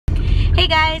Hey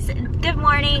guys, good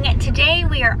morning. Today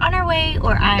we are on our way,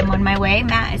 or I'm on my way.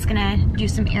 Matt is gonna do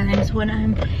some errands when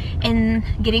I'm in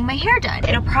getting my hair done.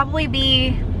 It'll probably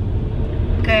be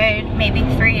good, maybe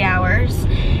 3 hours,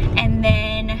 and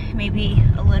then maybe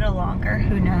a little longer,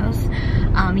 who knows.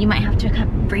 You might have to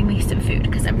come bring me some food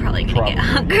because I'm probably gonna get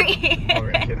hungry.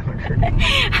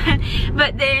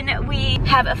 But then we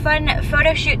have a fun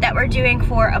photo shoot that we're doing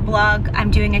for a blog. I'm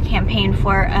doing a campaign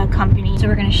for a company, so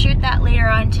we're gonna shoot that later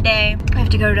on today. We have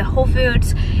to go to Whole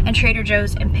Foods and Trader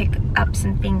Joe's and pick up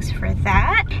some things for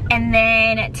that. And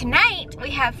then tonight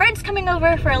we have friends coming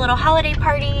over for a little holiday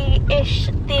party-ish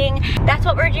thing. That's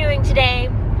what we're doing today.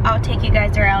 I'll take you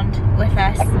guys around with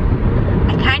us.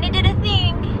 I kind of did a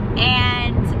thing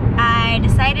and I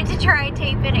decided to try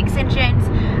tape-in extensions.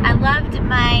 I loved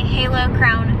my halo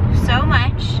crown so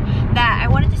much that I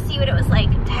wanted to see what it was like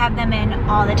to have them in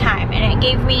all the time, and it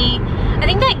gave me, I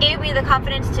think that gave me the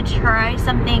confidence to try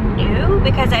something new,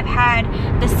 because I've had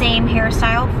the same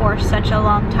hairstyle for such a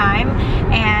long time,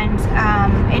 and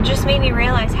it just made me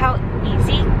realize how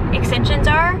easy extensions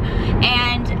are.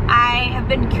 And I have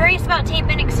been curious about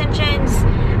tape-in extensions,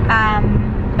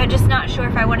 but just not sure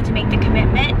if I wanted to make the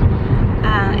commitment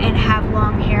and have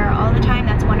long hair all the time.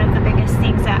 That's one of the biggest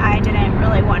things that I didn't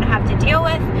really want to have to deal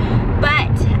with,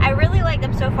 but I really like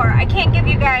them so far. I can't give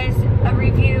you guys a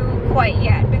review quite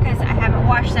yet because I haven't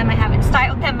washed them, I haven't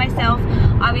styled them myself.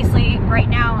 Obviously right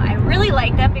now I really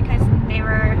like them because they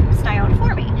were styled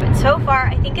for me, but so far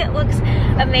I think it looks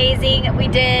amazing. We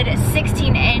did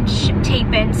 16-inch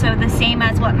tape-in, so the same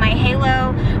as what my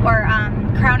halo or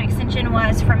crown extension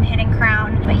was from Hidden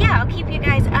Crown. But yeah, I'll keep you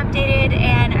guys updated,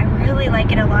 and I really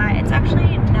like it a lot. It's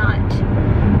actually not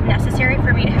necessary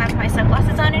for me to have my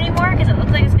sunglasses on anymore because it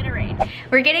looks like it's gonna rain.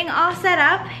 We're getting all set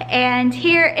up, and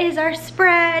here is our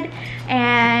spread,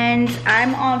 and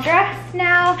I'm all dressed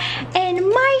now, and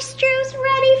Maestro's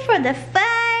ready for the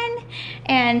fun,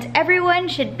 and everyone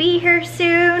should be here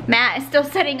soon. Matt is still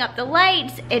setting up the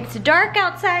lights. It's dark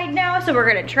outside now, so we're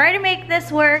gonna try to make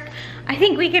this work. I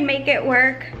think we can make it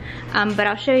work, but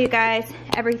I'll show you guys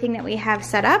everything that we have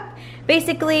set up.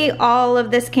 Basically, all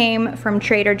of this came from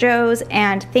Trader Joe's,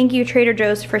 and thank you Trader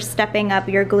Joe's for stepping up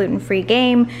your gluten-free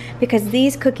game, because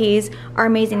these cookies are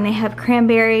amazing. They have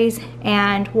cranberries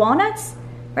and walnuts,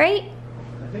 right?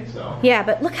 I think so. Yeah,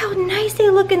 but look how nice they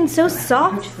look and so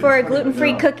soft for a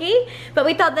gluten-free cookie. But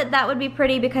we thought that that would be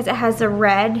pretty because it has the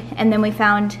red, and then we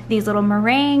found these little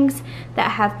meringues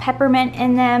that have peppermint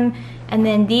in them, and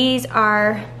then these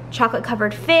are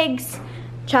chocolate-covered figs,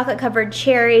 chocolate-covered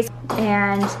cherries,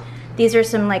 and these are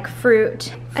some like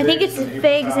fruit. I think it's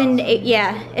figs and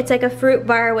yeah, it's like a fruit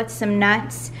bar with some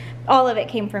nuts. All of it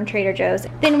came from Trader Joe's.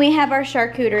 Then we have our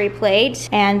charcuterie plate,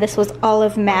 and this was all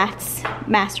of Matt's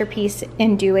masterpiece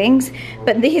in doings.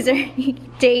 But these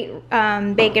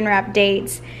are bacon wrapped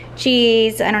dates,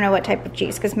 cheese, I don't know what type of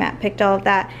cheese because Matt picked all of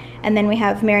that. And then we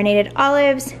have marinated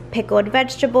olives, pickled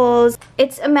vegetables.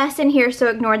 It's a mess in here, so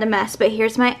ignore the mess, but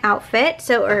here's my outfit.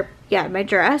 Yeah, my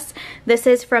dress. This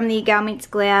is from the Gal Meets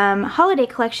Glam holiday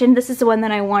collection. This is the one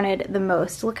that I wanted the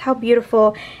most. Look how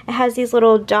beautiful. It has these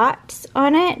little dots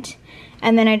on it.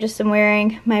 And then I just am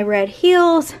wearing my red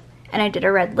heels, and I did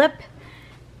a red lip.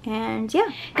 And yeah.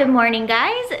 Good morning,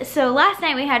 guys. So last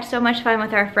night we had so much fun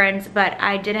with our friends, but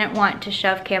I didn't want to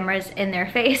shove cameras in their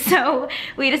face, so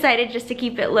we decided just to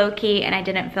keep it low-key, and I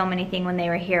didn't film anything when they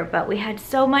were here, but we had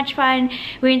so much fun.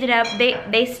 We ended up,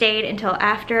 they stayed until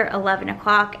after 11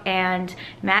 o'clock, and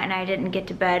Matt and I didn't get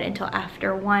to bed until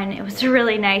after 1. It was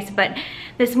really nice, but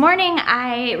this morning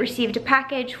I received a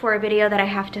package for a video that I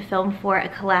have to film for a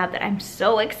collab that I'm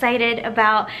so excited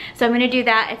about, so I'm gonna do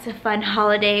that. It's a fun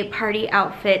holiday party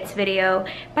outfit video.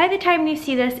 By the time you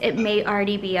see this, it may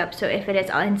already be up, so if it is,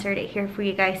 I'll insert it here for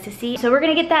you guys to see. So we're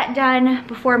gonna get that done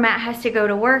before Matt has to go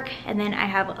to work, and then I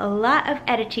have a lot of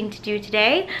editing to do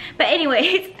today. But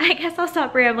anyways, I guess I'll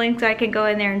stop rambling so I can go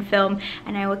in there and film,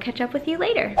 and I will catch up with you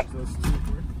later.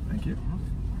 Thank you.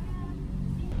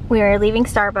 We are leaving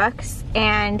Starbucks,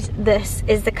 and this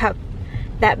is the cup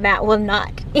that Matt will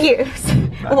not use.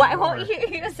 Why won't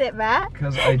you use it, Matt?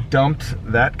 Because I dumped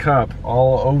that cup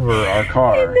all over our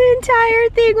car. And the entire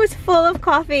thing was full of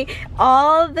coffee.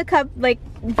 All of the cup, like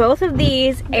both of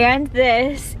these and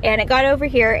this, and it got over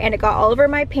here, and it got all over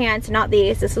my pants, not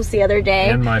these, this was the other day.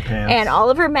 And my pants. And all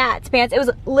over Matt's pants. It was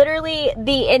literally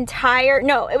the entire,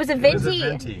 no, it was a venti. It was a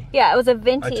venti. Yeah, it was a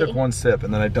venti. I took one sip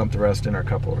and then I dumped the rest in our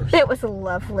cup holders. It was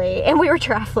lovely, and we were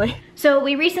traveling. So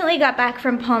we recently got back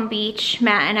from Palm Beach.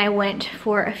 Matt and I went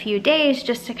for a few days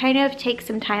just to kind of take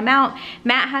some time out.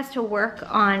 Matt has to work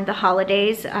on the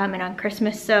holidays and on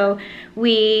Christmas, so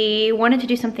we wanted to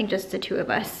do something just the two of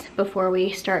us before we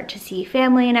we start to see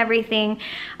family and everything.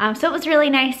 So it was really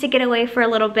nice to get away for a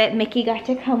little bit. Mickey got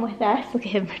to come with us. Look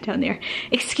at him down there.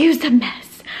 Excuse the mess.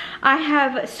 I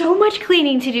have so much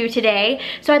cleaning to do today,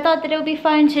 so I thought that it would be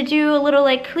fun to do a little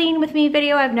like clean with me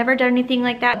video. I've never done anything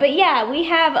like that. But yeah, we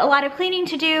have a lot of cleaning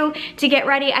to do to get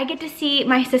ready. I get to see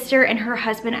my sister and her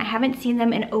husband. I haven't seen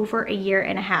them in over a year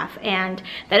and a half, and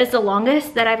that is the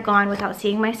longest that I've gone without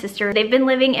seeing my sister. They've been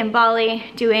living in Bali,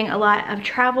 doing a lot of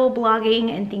travel blogging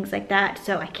and things like that,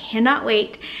 so I cannot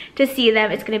wait to see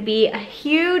them. It's gonna be a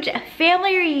huge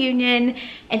family reunion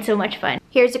and so much fun.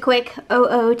 Here's a quick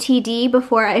OOTD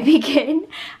before I begin.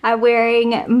 I'm wearing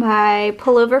my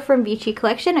pullover from Vici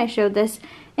Collection. I showed this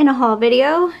in a haul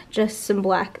video. Just some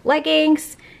black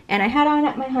leggings, and I had on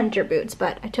my hunter boots,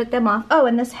 but I took them off. Oh,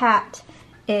 and this hat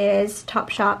is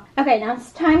Topshop. Okay, now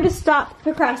it's time to stop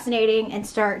procrastinating and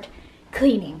start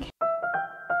cleaning.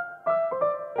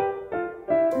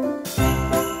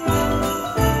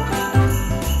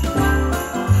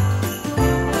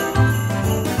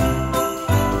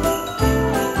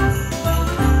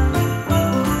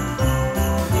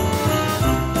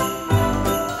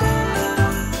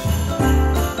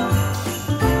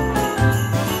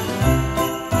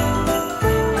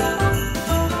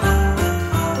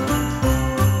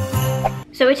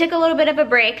 So we took a little bit of a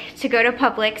break to go to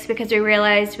Publix because we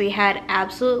realized we had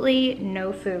absolutely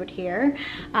no food here.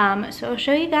 So I'll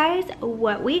show you guys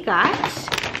what we got.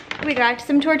 We got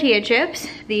some tortilla chips.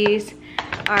 These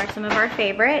are some of our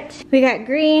favorites. We got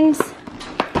greens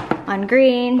on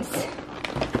greens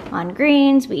on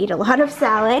greens. We eat a lot of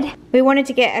salad. We wanted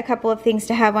to get a couple of things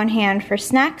to have on hand for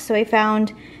snacks, so we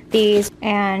found these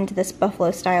and this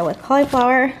buffalo style with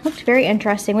cauliflower. Looked very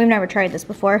interesting. We've never tried this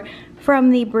before.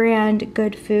 From the brand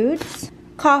Good Foods.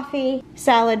 Coffee,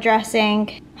 salad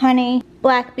dressing, honey,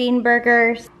 black bean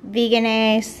burgers,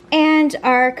 veganese, and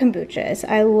our kombuchas.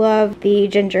 I love the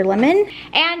ginger lemon.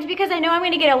 And because I know I'm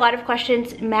gonna get a lot of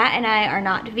questions, Matt and I are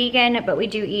not vegan, but we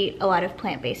do eat a lot of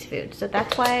plant-based food. So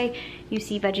that's why you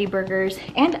see veggie burgers.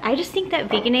 And I just think that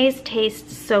veganese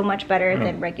tastes so much better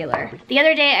than regular. The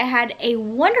other day I had a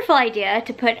wonderful idea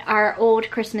to put our old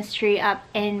Christmas tree up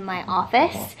in my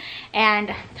office.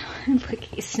 And look,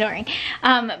 he's snoring.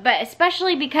 But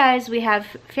especially because we have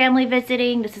family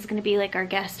visiting. This is gonna be like our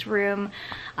guest room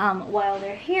while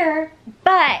they're here.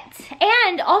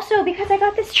 And also because I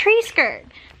got this tree skirt.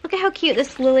 Look at how cute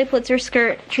this Lily Pulitzer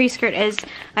tree skirt is.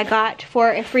 I got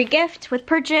for a free gift with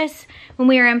purchase when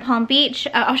we were in Palm Beach.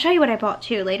 I'll show you what I bought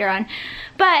too later on.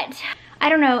 But I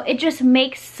don't know, it just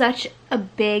makes such a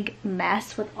big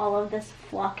mess with all of this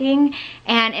flocking,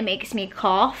 and it makes me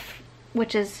cough,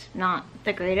 which is not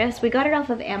the greatest. We got it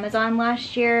off of Amazon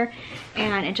last year,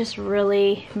 and it just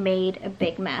really made a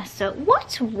big mess. So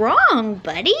what's wrong,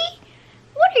 buddy?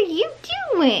 What are you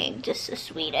doing? Just the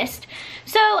sweetest.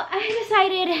 So I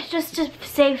decided just to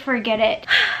say forget it.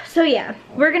 So yeah,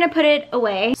 we're gonna put it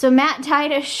away. So Matt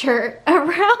tied a shirt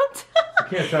around. I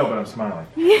can't tell, but I'm smiling.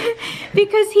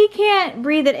 Because he can't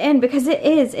breathe it in, because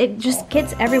it just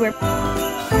gets everywhere.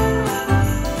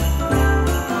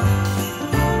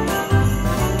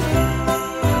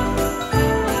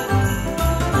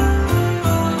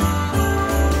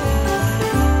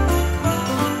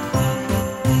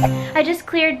 I just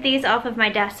cleared these off of my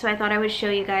desk, so I thought I would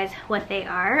show you guys what they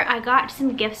are. I got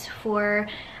some gifts for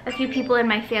a few people in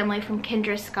my family from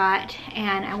Kendra Scott,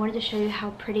 and I wanted to show you how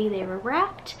pretty they were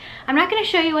wrapped. I'm not going to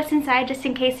show you what's inside just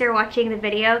in case they're watching the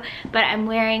video, but I'm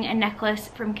wearing a necklace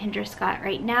from Kendra Scott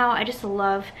right now. I just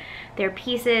love their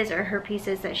pieces, or her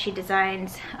pieces that she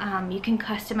designs. You can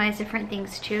customize different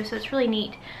things too, so it's really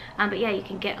neat. But yeah, you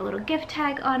can get a little gift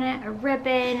tag on it, a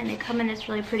ribbon, and they come in this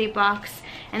really pretty box.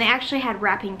 And they actually had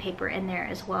wrapping paper in there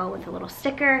as well with a little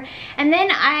sticker. And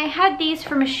then I had these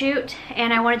from a shoot,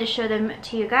 and I wanted to show them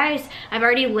to you guys. I've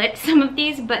already lit some of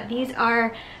these, but these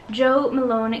are Jo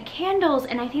Malone candles,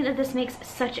 and I think that this makes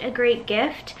such a great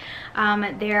gift.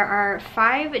 There are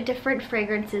 5 different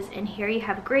fragrances in here. You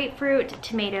have grapefruit,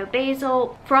 tomato,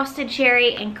 basil, frosted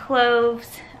cherry, and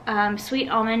cloves, sweet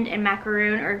almond and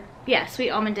macaroon, or yeah, sweet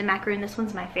almond and macaroon. This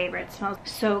one's my favorite. It smells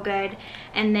so good.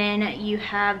 And then you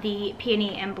have the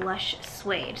peony and blush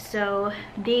suede. So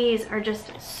these are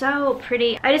just so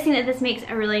pretty. I just think that this makes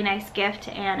a really nice gift,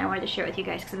 and I wanted to share it with you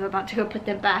guys because I'm about to go put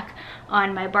them back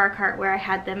on my bar cart where I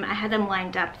had them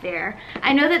lined up there.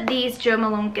 I know that these Jo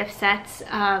Malone gift sets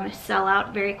sell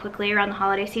out very quickly around the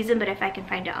holiday season, but if I can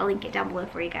find it, I'll link it down below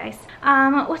for you guys.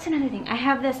 What's another thing? I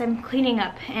have this, I'm cleaning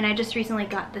up, and I just recently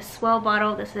got this Swell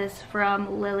bottle. This is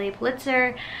from Lily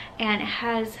Pulitzer, and it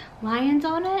has lions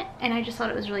on it, and I just thought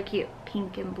it was really cute,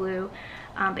 pink and blue.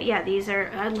 But yeah, these are,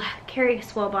 I carry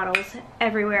Swell bottles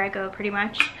everywhere I go pretty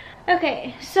much.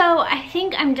 Okay, so I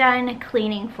think I'm done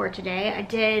cleaning for today. I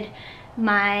did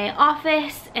my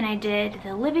office and I did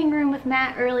the living room with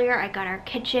Matt earlier. I got our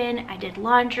kitchen, I did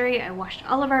laundry, I washed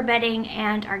all of our bedding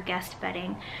and our guest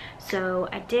bedding. So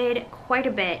I did quite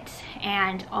a bit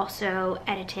and also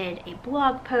edited a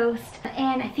blog post.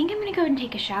 And I think I'm gonna go and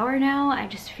take a shower now. I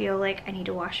just feel like I need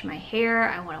to wash my hair,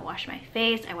 I wanna wash my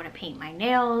face, I wanna paint my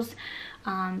nails.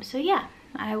 So yeah,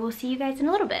 I will see you guys in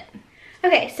a little bit.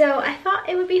 Okay, so I thought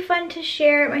it would be fun to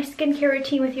share my skincare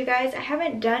routine with you guys. I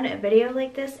haven't done a video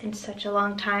like this in such a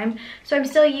long time, so I'm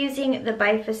still using the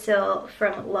Bifacil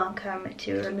from Lancome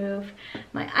to remove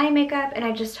my eye makeup, and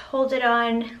I just hold it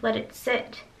on, let it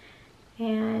sit,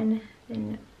 and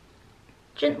then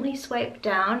gently swipe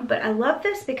down. But I love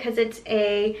this because it's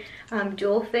a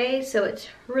dual phase, so it's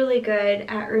really good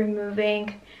at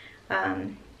removing,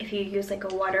 if you use like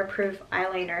a waterproof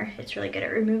eyeliner, it's really good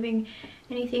at removing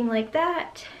anything like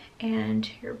that. And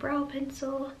your brow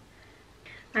pencil.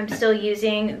 I'm still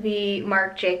using the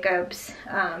Marc Jacobs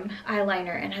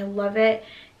eyeliner and I love it.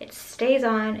 It stays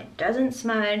on, it doesn't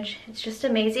smudge, it's just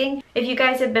amazing. If you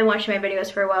guys have been watching my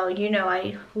videos for a while, you know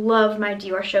I love my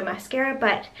Dior Show mascara,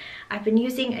 but I've been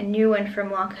using a new one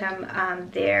from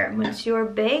Lancome, their Monsieur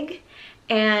Big,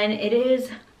 and it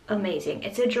is amazing.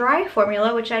 It's a dry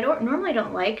formula, which I normally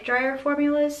don't like drier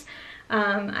formulas.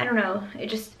 I don't know,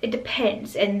 it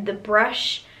depends. And the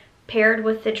brush paired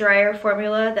with the drier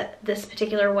formula that this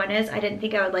particular one is, I didn't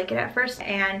think I would like it at first,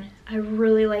 and I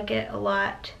really like it a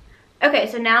lot.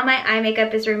 Okay, so now my eye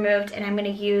makeup is removed and I'm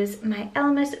going to use my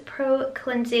Elemis Pro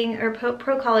Cleansing or Pro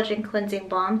Collagen Cleansing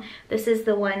Balm. This is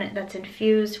the one that's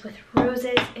infused with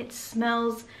roses. It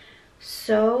smells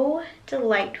so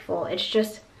delightful. It's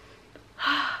just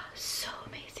so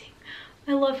amazing.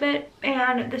 I love it,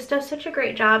 and this does such a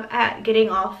great job at getting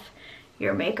off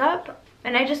your makeup.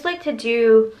 And I just like to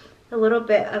do a little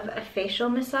bit of a facial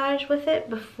massage with it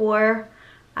before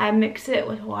I mix it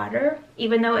with water.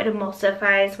 Even though it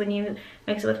emulsifies when you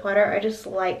mix it with water, I just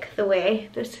like the way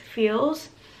this feels.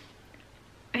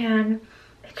 And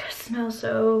it just smells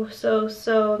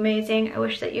so amazing. I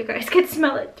wish that you guys could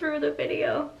smell it through the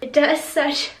video. It does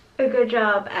such a good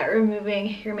job at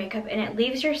removing your makeup, and it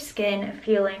leaves your skin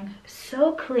feeling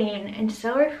so clean and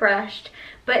so refreshed,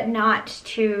 but not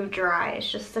too dry. It's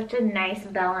just such a nice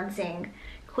balancing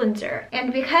cleanser.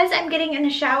 And because I'm getting in the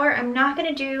shower, I'm not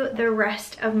going to do the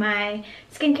rest of my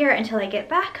skincare until I get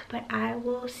back, but I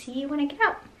will see you when I get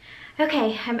out.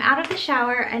 Okay, I'm out of the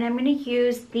shower and I'm going to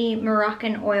use the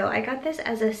Moroccan oil. I got this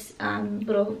as a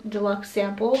little deluxe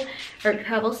sample or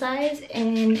travel size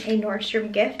in a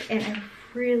Nordstrom gift, and I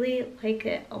really like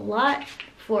it a lot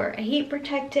for a heat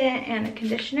protectant and a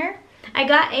conditioner. I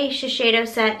got a Shiseido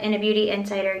set and a Beauty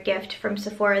Insider gift from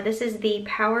Sephora. This is the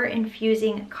Power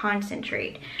Infusing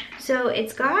Concentrate. So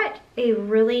it's got a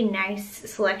really nice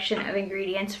selection of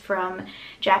ingredients from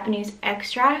Japanese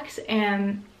extracts,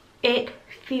 and it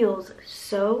feels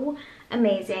so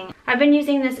amazing. I've been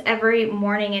using this every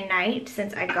morning and night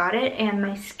since I got it, and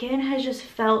my skin has just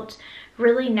felt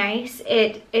really nice.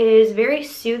 It is very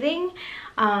soothing.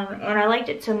 And I liked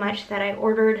it so much that I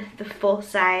ordered the full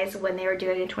size when they were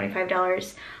doing a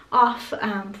 $25 off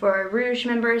for Rouge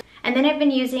members. And then I've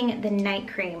been using the night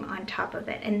cream on top of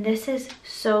it, and this is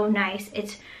so nice.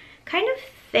 It's kind of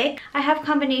thick. I have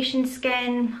combination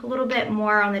skin, a little bit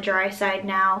more on the dry side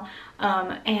now,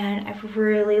 and I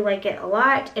really like it a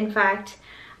lot. In fact,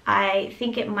 I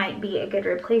think it might be a good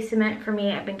replacement for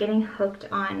me. I've been getting hooked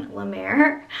on La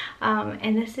Mer,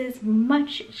 and this is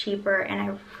much cheaper, and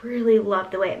I really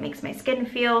love the way it makes my skin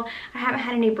feel. I haven't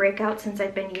had any breakouts since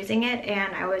I've been using it,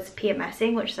 and I was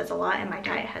PMSing, which says a lot, and my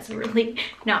diet has really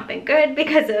not been good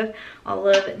because of all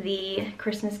of the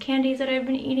Christmas candies that I've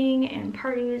been eating and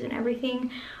parties and everything.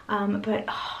 But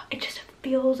it just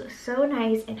feels so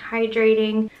nice and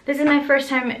hydrating. This is my first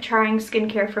time trying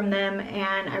skincare from them,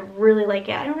 and I really like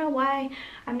it. I don't know why.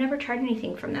 I've never tried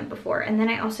anything from them before. And then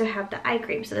I also have the eye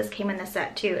cream, so this came in the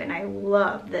set too, and I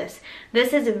love this.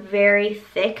 This is very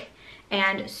thick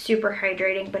and super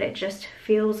hydrating, but it just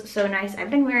feels so nice. I've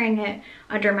been wearing it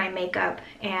under my makeup,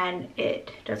 and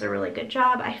it does a really good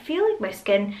job. I feel like my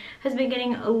skin has been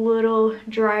getting a little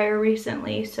drier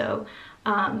recently, so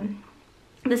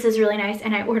this is really nice,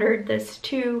 and I ordered this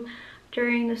too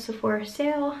during the Sephora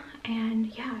sale, and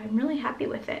yeah, I'm really happy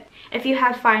with it. If you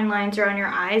have fine lines around your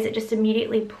eyes, it just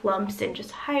immediately plumps and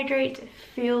just hydrates. It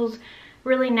feels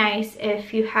really nice.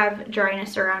 If you have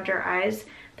dryness around your eyes,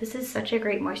 this is such a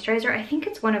great moisturizer. I think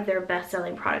it's one of their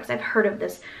best-selling products. I've heard of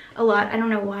this a lot. I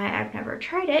don't know why I've never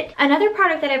tried it. Another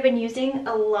product that I've been using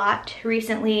a lot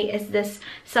recently is this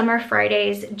Summer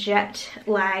Fridays Jet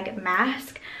Lag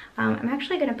Mask. I'm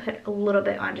actually gonna put a little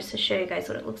bit on just to show you guys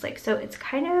what it looks like. So it's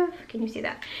kind of, can you see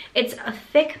that? It's a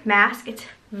thick mask. It's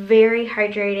very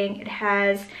hydrating. It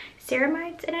has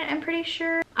ceramides in it, I'm pretty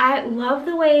sure. I love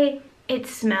the way it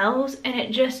smells, and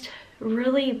it just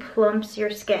really plumps your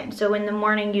skin. So in the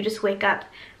morning you just wake up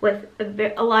with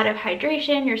a lot of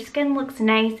hydration. Your skin looks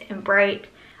nice and bright.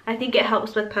 I think it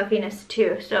helps with puffiness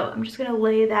too. So I'm just gonna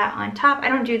lay that on top. I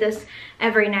don't do this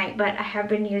every night, but I have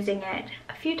been using it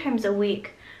a few times a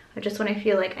week, just when I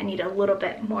feel like I need a little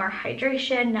bit more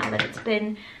hydration now that it's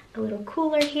been a little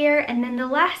cooler here. And then the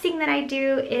last thing that I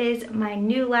do is my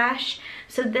new lash.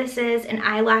 So this is an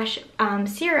eyelash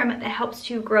serum that helps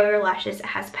to grow your lashes. It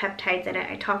has peptides in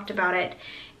it. I talked about it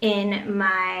in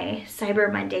my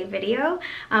Cyber Monday video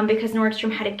because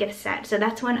Nordstrom had a gift set. So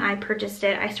that's when I purchased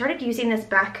it. I started using this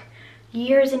back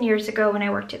years and years ago when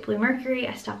I worked at Bluemercury.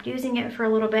 I stopped using it for a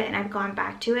little bit and I've gone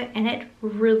back to it, and it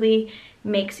really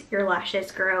makes your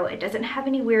lashes grow. It doesn't have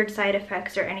any weird side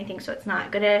effects or anything, so it's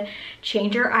not gonna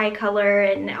change your eye color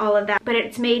and all of that, but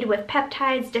it's made with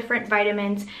peptides, different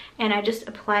vitamins, and I just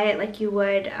apply it like you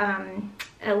would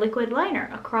a liquid liner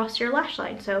across your lash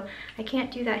line. So I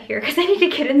can't do that here because I need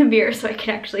to get in the mirror so I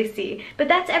can actually see. But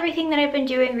that's everything that I've been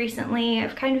doing recently.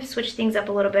 I've kind of switched things up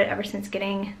a little bit ever since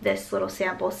getting this little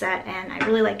sample set, and I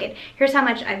really like it. Here's how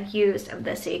much I've used of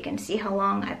this so you can see how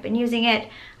long I've been using it.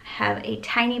 I have a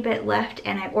tiny bit left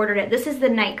and I ordered it. This is the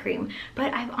night cream,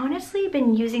 but I've honestly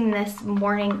been using this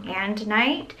morning and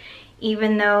night.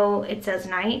 Even though it says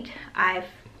night, I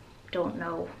don't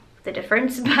know the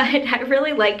difference, but I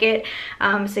really like it.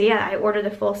 So yeah, I ordered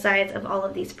the full size of all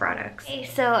of these products. Okay,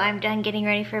 so I'm done getting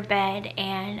ready for bed,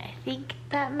 and I think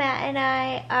that Matt and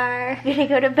I are gonna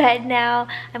go to bed now.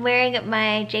 I'm wearing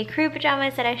my J. Crew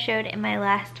pajamas that I showed in my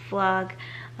last vlog.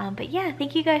 But yeah,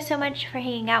 thank you guys so much for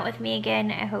hanging out with me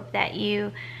again. I hope that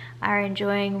you are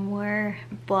enjoying more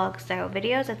vlog style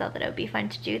videos. I thought that it would be fun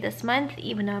to do this month,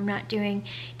 even though I'm not doing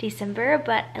December.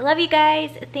 But I love you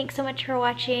guys. Thanks so much for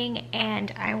watching,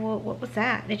 and I will, what was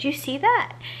that? Did you see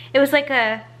that? It was like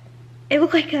a, it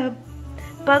looked like a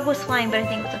bug was flying, but I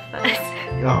think it was a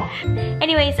fuzz. Oh.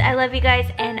 Anyways, I love you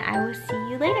guys, and I will see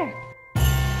you later.